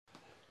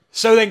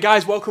So then,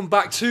 guys, welcome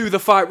back to the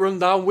Fight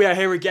Rundown. We are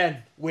here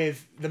again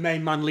with the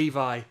main man,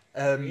 Levi.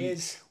 He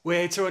is. We're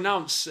here to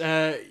announce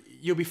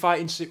you'll be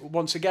fighting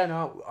once again,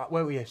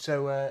 where were you?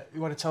 So you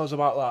want to tell us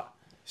about that?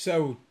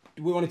 So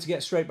we wanted to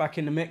get straight back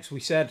in the mix. We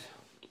said,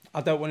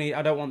 I don't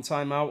want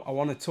time out. I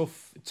want a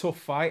tough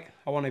fight.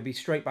 I want to be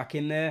straight back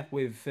in there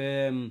with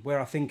where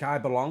I think I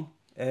belong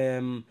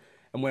and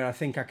where I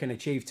think I can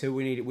achieve to.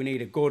 We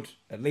need a good,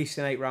 at least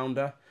an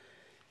 8-rounder,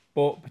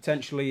 but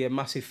potentially a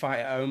massive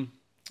fight at home.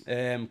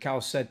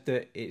 Cal said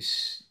that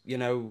it's,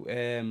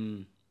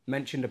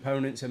 mentioned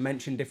opponents and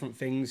mentioned different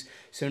things.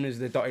 As soon as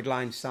the dotted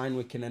line's signed,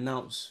 we can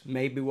announce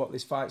maybe what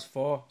this fight's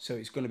for. So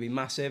it's going to be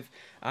massive.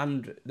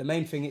 And the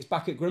main thing, it's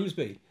back at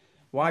Grimsby.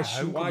 Why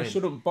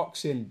shouldn't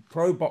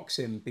pro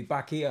boxing, be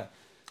back here?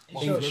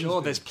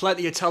 Sure, there's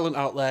plenty of talent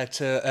out there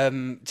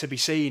to be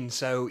seen.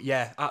 So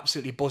yeah,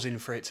 absolutely buzzing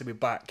for it to be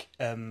back.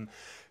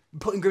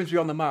 Putting Grimsby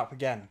on the map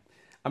again.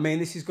 I mean,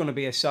 this is going to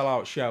be a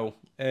sellout show.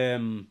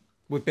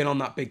 We've been on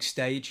that big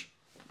stage.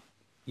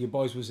 You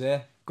boys was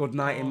there. Good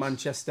night in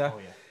Manchester. Oh,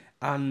 yeah.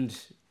 And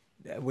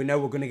we know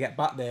we're going to get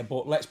back there,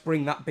 but let's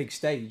bring that big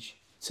stage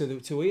to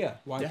here.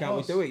 Why can't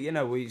we do it?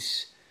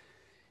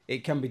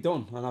 It can be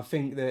done. And I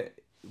think that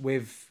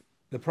with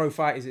the pro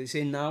fighters it's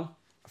in now,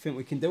 I think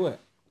we can do it.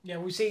 Yeah,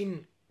 we've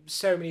seen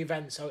so many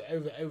events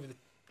over the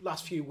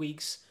last few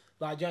weeks,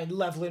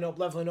 leveling up,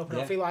 and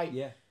I feel like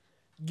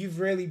you've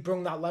really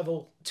brung that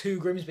level to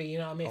Grimsby. You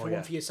know what I mean? If it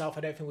weren't for yourself,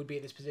 I don't think we'd be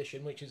in this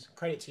position, which is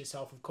credit to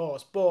yourself, of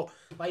course. But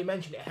like you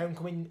mentioned, at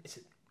homecoming, it's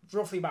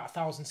roughly about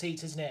 1,000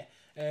 seats, isn't it?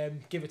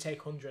 Give or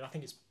take 100. I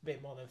think it's a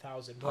bit more than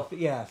 1,000. But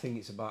I think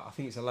it's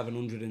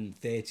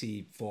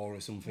 1,134 or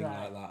something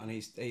like that, and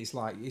it's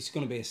like it's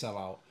going to be a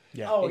sellout.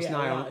 Yeah,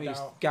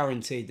 It's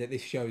guaranteed that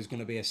this show is going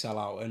to be a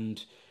sellout,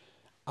 and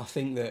I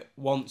think that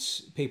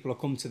once people have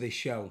come to this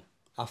show,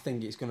 I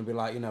think it's going to be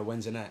like,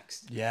 when's the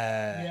next?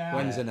 Yeah.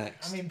 When's the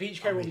next? I mean,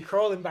 Beachco will be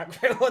crawling back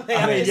for one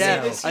day.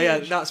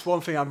 That's one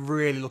thing I'm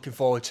really looking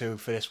forward to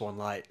for this one.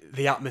 Like,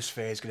 the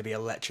atmosphere is going to be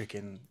electric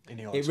in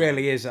the audience. It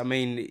really is. I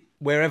mean,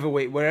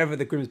 wherever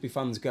the Grimsby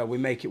fans go, we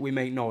make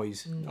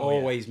noise.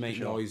 Always make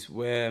noise.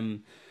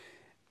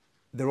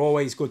 They're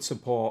always good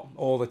support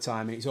all the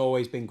time. It's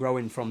always been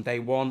growing from day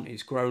one.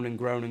 It's grown and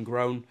grown and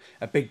grown.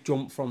 A big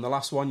jump from the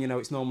last one.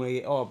 It's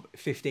normally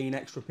 15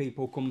 extra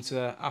people come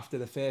to after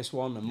the first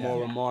one and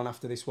more. And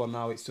after this one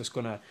now, it's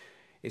gone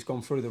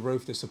through the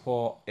roof, the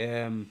support.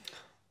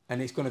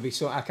 And it's going to be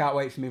so. I can't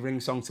wait for my ring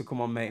song to come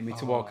on, mate, and me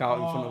to walk out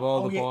in front of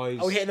all the boys.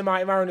 Oh, hitting the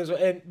Mighty Mariners,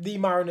 the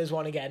Mariners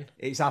one again.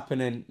 It's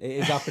happening. It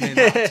is happening.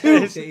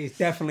 It's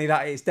definitely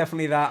that. It's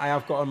definitely that. I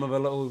have got another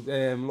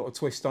little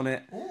twist on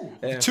it.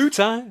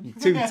 Two-time,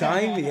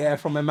 yeah,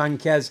 from my man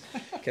Kez.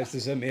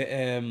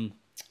 Kez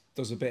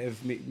does a bit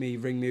of me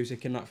ring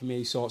music and that for me.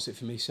 He sorts it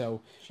for me.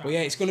 So, but yeah,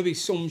 it's going to be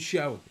some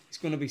show.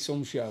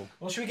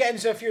 Well, should we get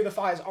into a few of the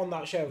fights on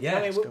that show? Yeah,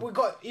 I mean, we've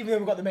got, even though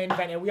we've got the main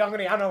event here, we are going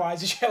to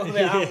analyse the show a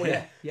bit, aren't we?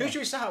 Yeah. Who should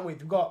we start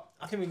with? I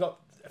think we've got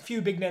a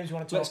few big names we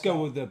want to talk Let's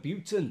go with the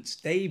debutant.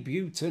 Here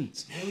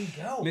we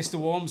go. Mr.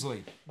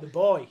 Wormsley. The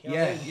boy.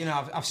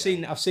 I've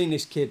seen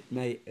this kid,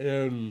 mate,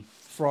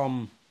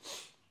 from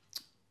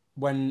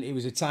when he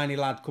was a tiny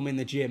lad come in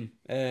the gym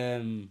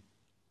to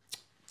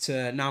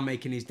now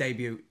making his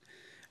debut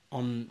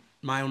on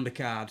my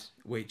undercard,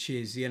 which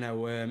is,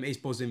 he's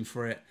buzzing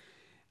for it.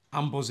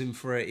 I'm buzzing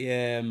for it.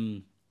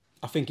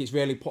 I think it's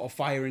really put a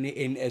fire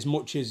in as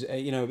much as,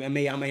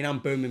 me. I mean, I'm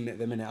booming at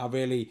the minute.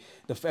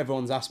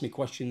 Everyone's asked me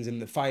questions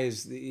and the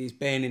fire's is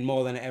burning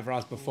more than it ever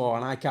has before.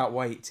 And I can't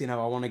wait. I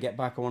want to get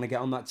back. I want to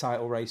get on that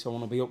title race. I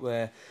want to be up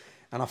there.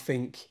 And I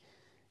think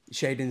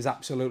Shaden's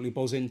absolutely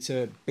buzzing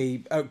to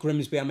be at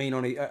Grimsby. I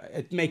mean,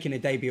 making a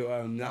debut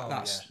at home.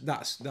 That's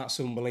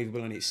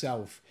unbelievable in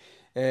itself.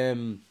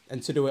 And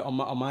to do it on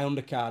my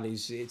undercard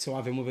to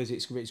have him with us,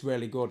 it's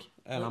really good,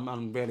 and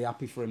I'm really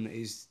happy for him that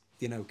he's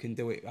can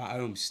do it at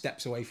home,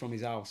 steps away from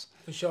his house.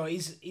 For sure,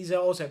 he's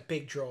also a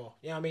big draw.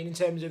 I mean, in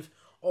terms of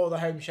all the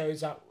home shows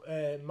that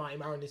Mighty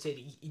Mariners did,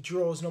 he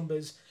draws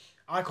numbers.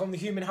 I call him the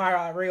human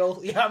highlight reel.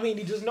 I mean,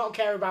 he does not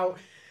care about.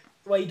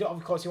 Well,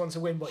 of course he wants to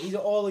win, but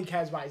all he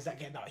cares about is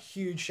getting that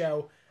huge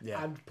show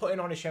and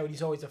putting on a show. And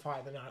he's always the fight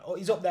of the night.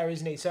 He's up there,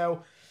 isn't he?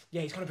 So yeah,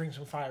 he's going to bring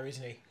some fire,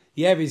 isn't he?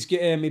 Yeah, he's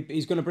going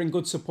to bring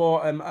good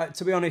support.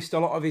 To be honest, a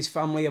lot of his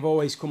family have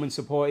always come and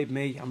supported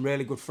me. I'm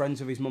really good friends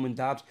with his mum and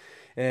dad,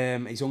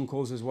 his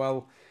uncles as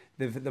well.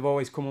 They've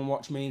always come and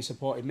watched me and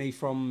supported me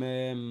from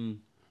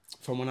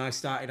when I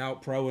started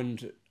out pro.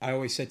 And I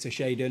always said to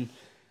Shaden,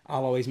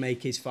 I'll always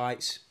make his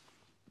fights.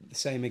 The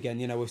same again,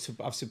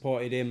 I've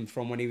supported him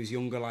from when he was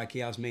younger, like he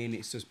has me, and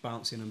it's just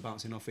bouncing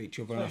off each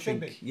other. Well, it should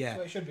be,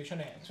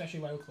 shouldn't it?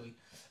 Especially locally.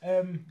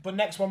 But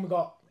next one we've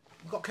got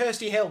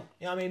Kirsty Hill.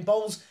 I mean,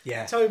 Bowles.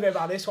 Yeah. Tell me a bit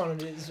about this one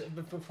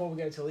before we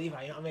go to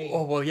Levi. You know what I mean?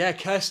 Oh well, yeah,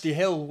 Kirsty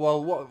Hill.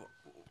 Well,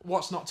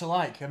 what's not to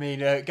like? I mean,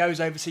 goes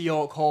over to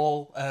York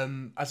Hall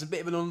as a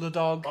bit of an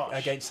underdog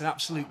against an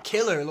absolute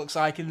killer, it looks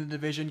like, in the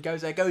division.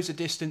 Goes there, goes a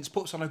distance,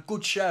 puts on a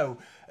good show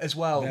as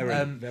well.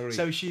 Very.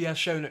 So she has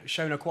shown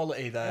a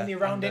quality there. Only a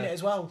round in it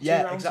as well.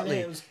 Yeah, 2 rounds exactly.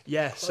 In it.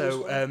 Yeah,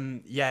 so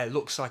it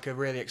looks like a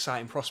really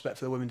exciting prospect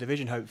for the women's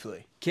division,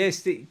 hopefully.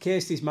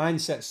 Kirsty's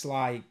mindset's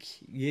like,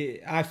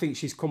 I think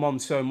she's come on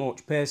so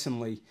much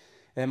personally.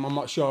 I'm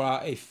not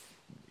sure if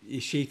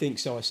she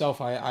thinks so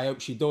herself. I hope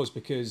she does,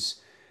 because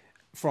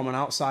from an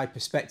outside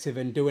perspective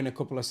and doing a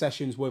couple of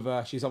sessions with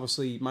her, she's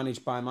obviously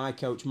managed by my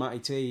coach, Matty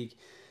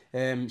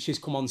Teague. She's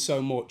come on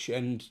so much,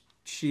 and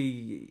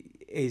she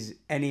is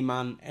any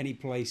man, any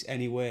place,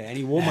 anywhere.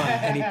 Any woman,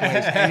 any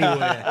place,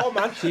 anywhere. Oh,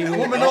 man.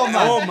 Woman or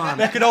man. Oh, man.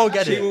 They can all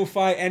get it. She will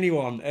fight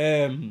anyone.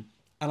 And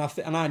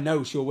I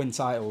know she'll win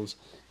titles.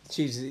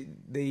 She's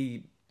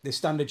the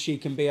standard she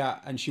can be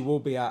at, and she will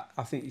be at.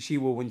 I think she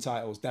will win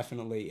titles,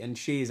 definitely. And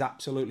she is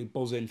absolutely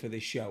buzzing for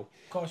this show.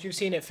 Of course, you've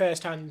seen it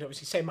firsthand,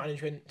 obviously, same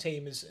management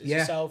team as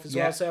yourself as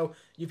well. So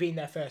you've been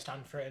there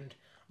firsthand for it, and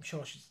I'm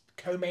sure she's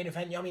co-main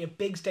event. I mean, a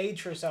big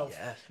stage for herself.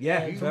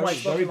 Yeah,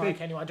 very big.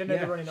 Anyway, I don't know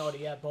the running order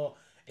yet, but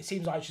it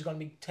seems like she's going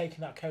to be taking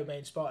that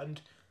co-main spot. And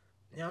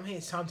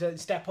it's time to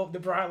step up the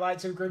bright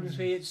lights of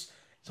Grimsby. It's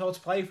all to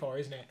play for,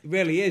 isn't it? It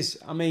really is.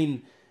 I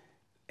mean,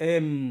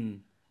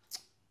 I'm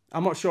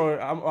not sure.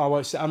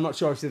 I'm not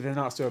sure if they've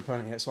announced her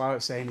opponent yet, so I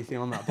won't say anything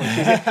on that.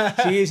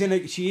 But she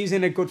is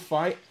in a good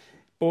fight,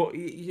 but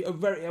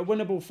a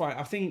winnable fight.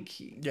 I think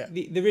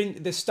they're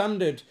in the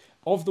standard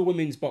of the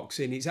women's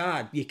boxing. It's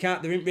hard. You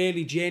can't. There ain't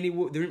really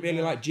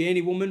like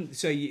Janie woman.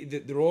 So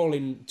they're all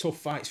in tough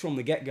fights from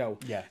the get go.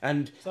 Yeah,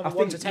 and it's like I think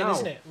 1 to 10,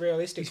 isn't it?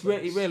 Realistically,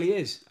 it really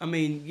is. I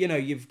mean,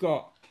 you've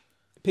got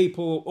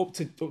people up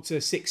to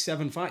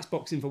 6-7 fights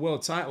boxing for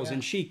world titles,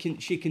 and she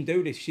can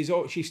do this.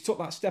 She's took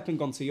that step and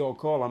gone to your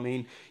call. I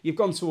mean, you've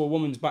gone to a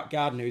woman's back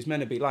garden who's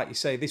meant to be, like you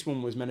say, this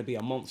one was meant to be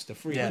a monster.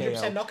 3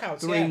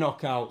 knockouts, 3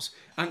 knockouts,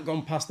 ain't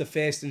gone past the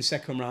first and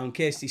second round.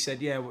 Kirsty said,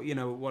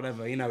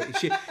 whatever, they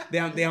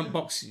ain't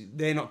boxed,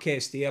 they're not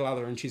Kirsty Hill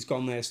either, and she's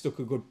gone there, stuck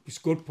a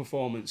good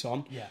performance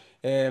on.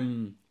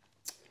 And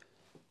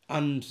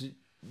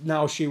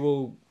now she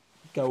will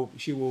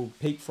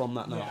peak from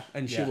that now,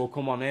 and she will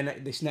come on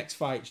in this next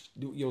fight.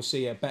 You'll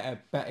see a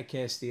better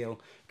Kirsty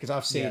Hill, because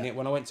I've seen it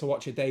when I went to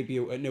watch her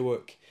debut at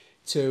Newark.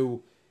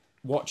 To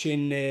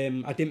watching,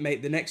 I didn't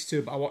make the next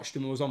two, but I watched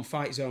them. I was on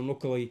Fight Zone,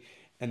 luckily,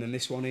 and then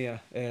this one here,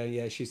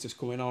 she's just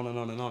coming on and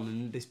on and on,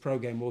 and this pro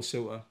game will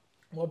suit her.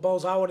 Well,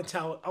 Balls, I want to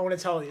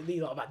tell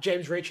you about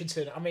James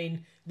Richardson. I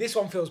mean, this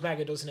one feels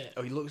mega, doesn't it?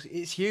 Oh,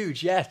 it's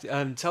huge, yeah.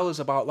 Tell us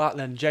about that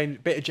then,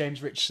 bit of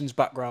James Richardson's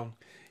background.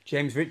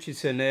 James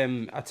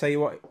Richardson, I tell you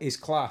what, is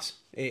class.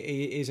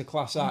 He is a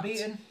class act.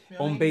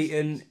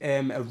 Unbeaten.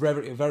 A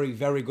very,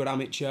 very good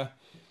amateur.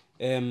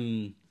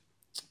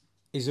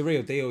 He's a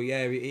real deal,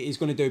 yeah. He's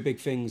going to do big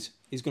things.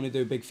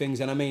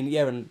 And I mean,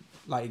 and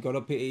like he got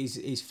up,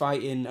 he's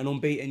fighting an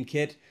unbeaten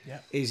kid. Yeah.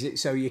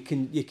 So you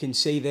can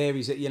see there,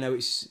 is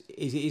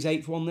his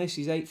 8th one this?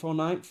 His 8th or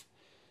 9th?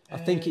 I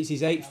think it's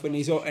his 8th,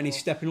 and he's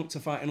stepping up to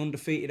fight an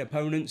undefeated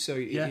opponent. So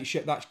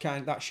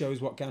that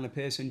shows what kind of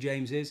person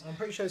James is. I'm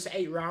pretty sure it's an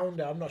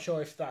 8-rounder. I'm not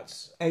sure if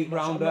that's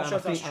 8-rounder.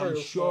 I'm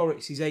sure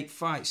it's his 8th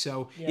fight.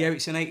 So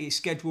it's an 8. It's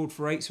scheduled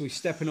for 8. So he's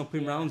stepping up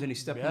in rounds, and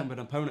he's stepping up an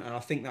opponent. And I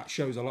think that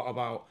shows a lot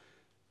about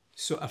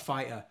a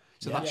fighter.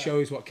 So that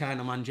shows what kind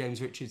of man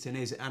James Richardson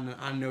is, and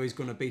I know he's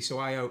going to be. So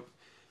I hope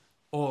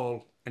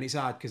all. And it's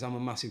hard because I'm a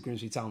massive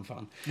Grimsby Town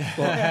fan.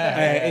 But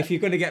if you're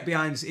going to get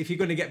behind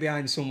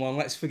someone,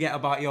 let's forget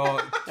about your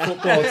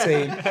football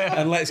team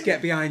and let's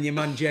get behind your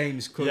man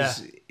James,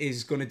 because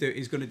he's going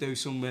to do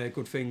some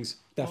good things,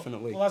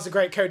 definitely. Well, as the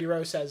great Cody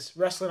Rose says,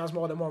 wrestling has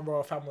more than one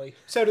royal family.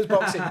 So does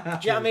boxing. Do you know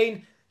what I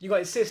mean? You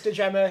got his sister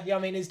Gemma. I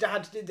mean, his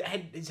dad,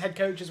 his head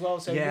coach as well.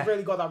 So you've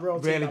really got that real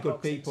team.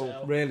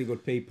 Really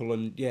good people,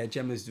 and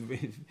Gemma's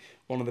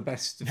one of the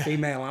best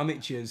female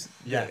amateurs.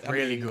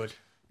 Really good.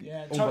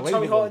 Yeah,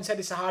 Tommy Horton said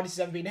it's the hardest he's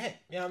ever been hit.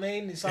 You know what I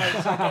mean? It's like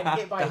getting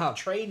hit by a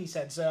train, he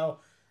said. So,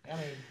 I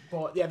mean,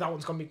 but that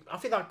one's going to be... I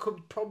think that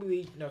could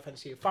probably, no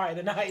offence to you, fight of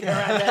the night.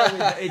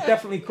 It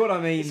definitely could,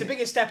 I mean... It's the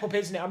biggest step up,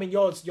 isn't it? I mean,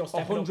 you're stepping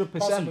 100%, up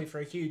possibly for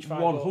a huge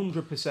fight.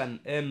 100%.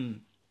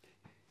 And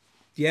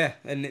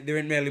there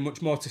ain't really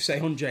much more to say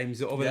on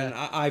James other than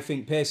I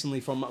think personally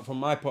from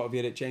my point of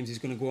view that James is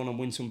going to go on and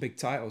win some big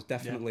titles,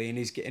 definitely. And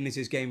his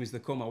game as they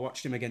come. I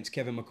watched him against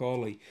Kevin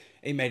McCauley.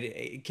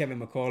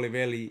 Kevin McCauley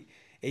really...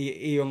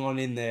 He hung on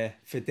in there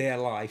for dear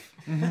life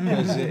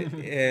because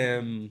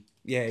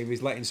he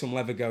was letting some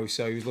leather go,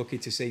 so he was lucky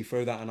to see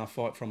through that, and I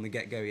thought from the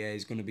get-go,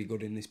 he's going to be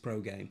good in this pro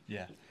game.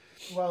 Yeah.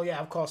 Well,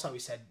 of course, like we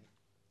said,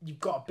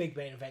 you've got a big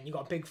main event, you've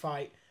got a big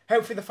fight.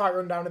 Hopefully the fight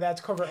rundown are there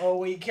to cover it all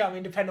week. I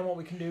mean, depending on what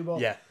we can do,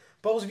 but...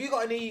 Balls, have you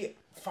got any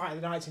fight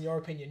of the nights in your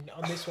opinion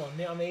on this one?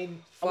 You know what I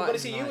mean? I'm going to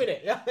see you in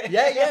it.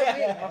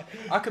 Yeah.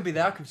 I could be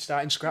there. I could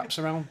start in scraps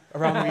around the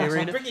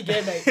arena. Bring your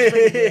gear,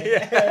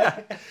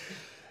 mate.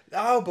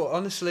 Oh, but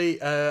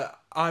honestly,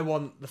 I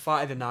want the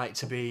fight of the night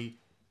to be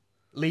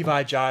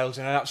Levi Giles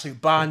in an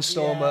absolute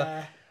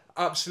barnstormer.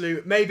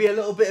 absolute, maybe a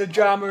little bit of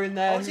drama in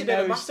there. I want to see a bit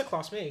of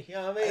masterclass, me. You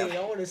know what I mean? I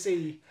want to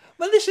see.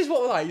 Well, this is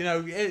what we're like, you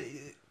know.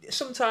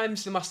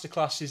 Sometimes the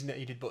masterclass is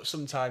needed, but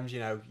sometimes, you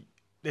know,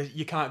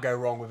 you can't go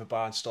wrong with a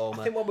barnstormer.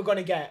 I think what we're going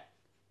to get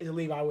is a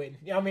Levi win.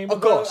 You know what I mean?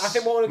 Of course. I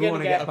think what we're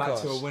going to get back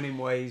to our winning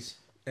ways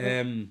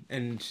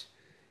and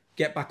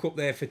get back up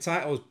there for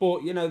titles.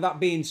 But, you know, that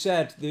being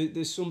said,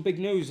 there's some big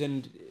news,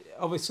 and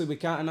obviously we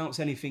can't announce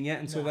anything yet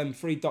until them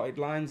 3 dotted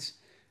lines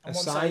are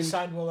signed. Once it's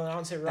signed, we'll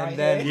announce it right and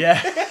then, here.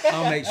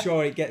 I'll make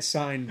sure it gets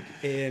signed.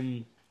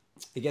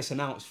 It gets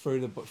announced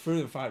through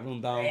the fight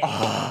rundown,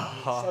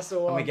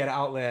 and we get it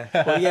out there.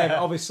 But yeah,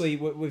 obviously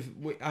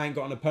I ain't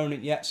got an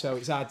opponent yet, so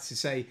it's hard to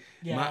say.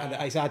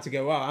 It's hard to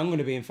go. Well, I'm going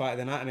to be in fight of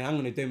the night. I mean, I'm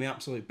going to do my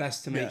absolute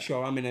best to make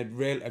sure I'm in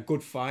a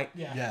good fight.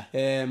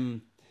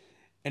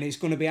 And it's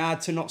going to be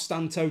hard to not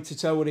stand toe to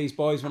toe with these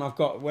boys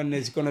when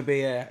there's going to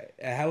be a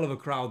hell of a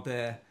crowd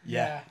there,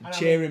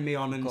 cheering me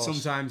on. And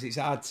sometimes it's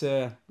hard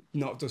to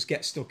not just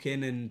get stuck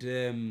in.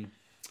 And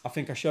I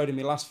think I showed in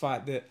my last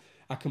fight that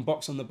I can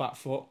box on the back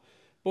foot.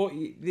 But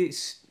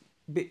it's,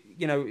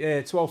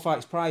 12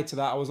 fights prior to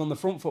that, I was on the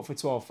front foot for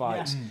 12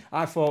 fights.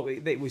 I thought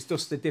it was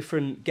just a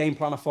different game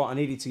plan. I thought I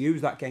needed to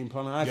use that game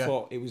plan, and I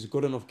thought it was a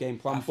good enough game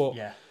plan.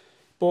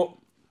 But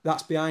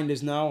that's behind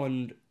us now,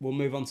 and we'll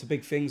move on to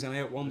big things, and I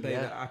hope one day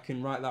that I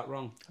can right that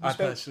wrong. I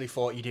personally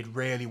thought you did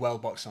really well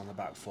boxing on the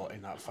back foot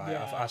in that fight.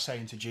 I was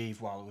saying to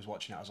Giles while I was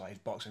watching it, I was like, he's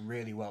boxing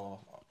really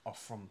well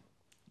off from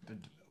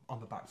on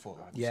the back foot,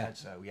 like you said.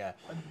 So,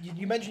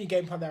 You mentioned your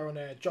game plan there on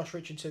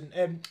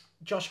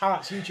Josh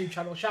Hart's YouTube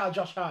channel. Shout out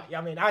Josh Hart. Yeah,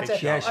 I mean, I had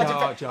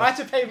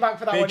to pay him back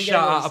for that. Big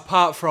shout out,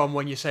 apart from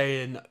when you're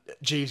saying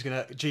Jeeves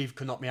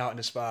could knock me out in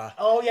a spar.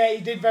 Oh yeah,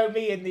 he did vote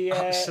me in the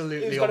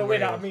absolutely. He was going to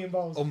win out of me and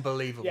Bowles.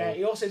 Unbelievable. Yeah,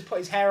 he also has put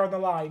his hair on the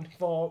line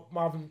for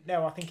Marvin.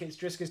 No, I think it's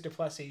Driscoll's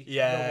Duplessis.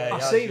 I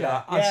see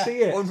that. I see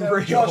it.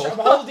 Unreal. So, Josh, I'm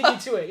holding you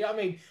to it. You know what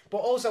I mean? But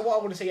also, what I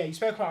want to say, you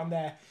spoke about him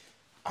there.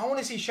 I want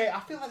to see I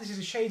feel like this is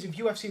a shades of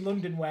UFC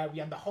London where we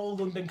had the whole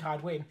London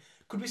card win.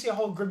 Could we see a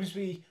whole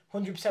Grimsby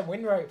 100%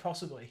 win rate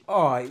possibly?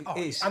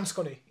 It's and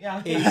Scunny.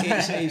 Yeah.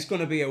 it's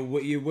going to be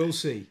you will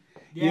see.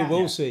 You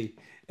will see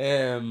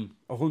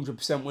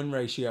 100% win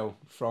ratio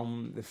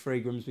from the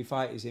 3 Grimsby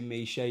fighters in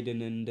me,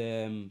 Shaden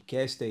and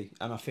Kirsty,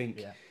 and I think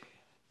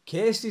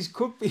Kirsty's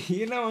could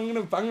be.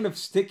 I'm gonna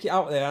stick it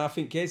out there, and I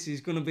think Kirsty's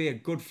going to be a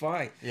good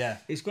fight. Yeah,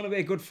 it's going to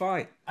be a good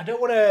fight. I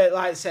don't want to,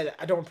 like I said,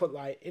 I don't want to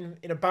put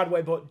in a bad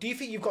way, but do you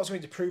think you've got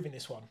something to prove in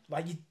this one?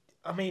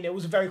 It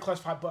was a very close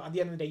fight, but at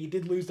the end of the day, you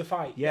did lose the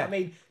fight. Yeah.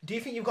 Do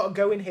you think you've got to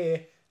go in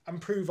here and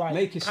prove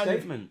make a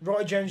statement?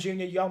 Roy Jones Jr.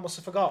 You almost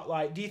have forgot.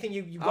 Do you think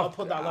you've got to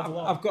put that level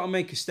on? I've got to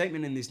make a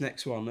statement in this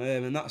next one,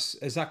 and that's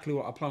exactly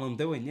what I plan on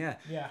doing. Yeah.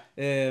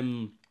 Yeah.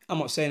 I'm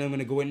not saying I'm going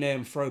to go in there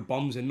and throw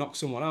bombs and knock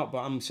someone out, but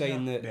I'm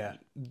saying that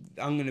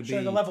I'm going to be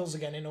showing the levels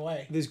again in a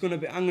way. There's going to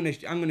be. I'm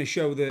going to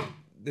show that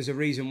there's a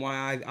reason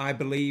why I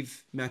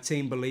believe, my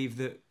team believe,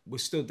 that we're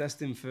still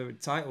destined for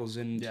titles,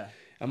 and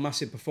a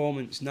massive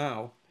performance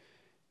now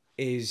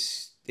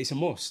is a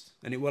must,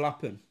 and it will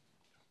happen.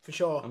 For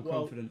sure. I'm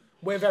confident.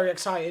 We're very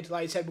excited.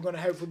 Like I said, we're going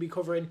to hopefully be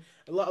covering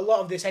a lot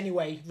of this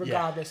anyway,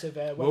 regardless of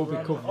where we'll be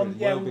covering.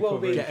 We will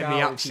be getting me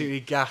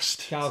absolutely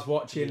gassed. Carl's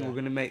watching. We're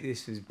going to make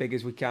this as big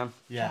as we can.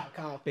 Yeah,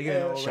 Carl. Bigger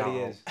than it already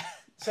is.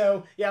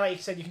 So like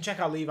you said, you can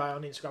check out Levi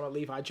on Instagram at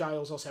Levi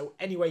Giles. Also,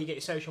 anywhere you get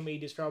your social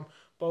medias from.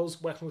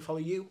 Bowles, where can we follow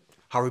you?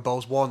 Harry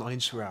Bowles 1 on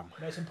Instagram.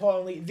 Most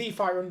importantly, The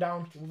Fight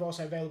Rundown. We're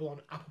also available on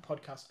Apple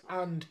Podcasts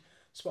and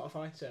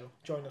Spotify. So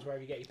join us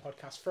wherever you get your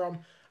podcasts from.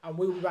 And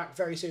we'll be back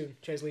very soon.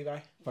 Cheers, Levi.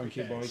 Thank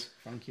you, boys.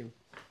 Thank you.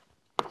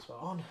 Spot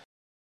on.